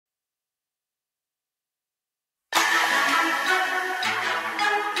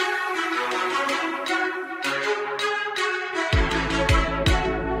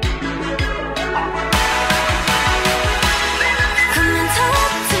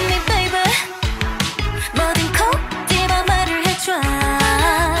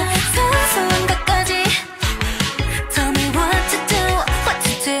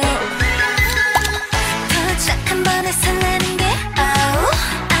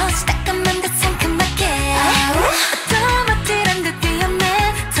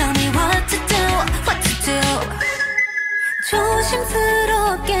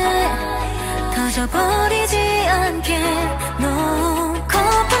멈춰버리지 않게 너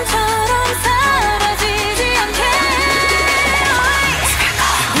거품처럼 사라지지 않게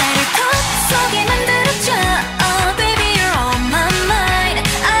나를 턱 속에 만들어줘 Oh baby you're on my mind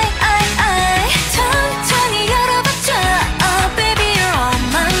I 천천히 열어봤자 Oh baby you're on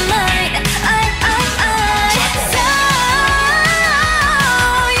my mind I So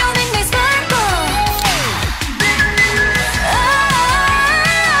you make me sparkle Oh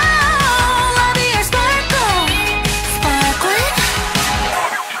I'll be your sparkle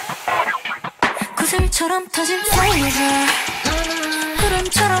구슬처럼 터진 flavor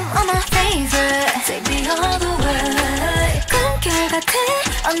구름처럼 on my favorite Take me all the way 꿈결 같아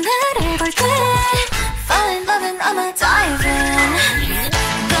나를 볼 때 Fall in love and I'm a dive in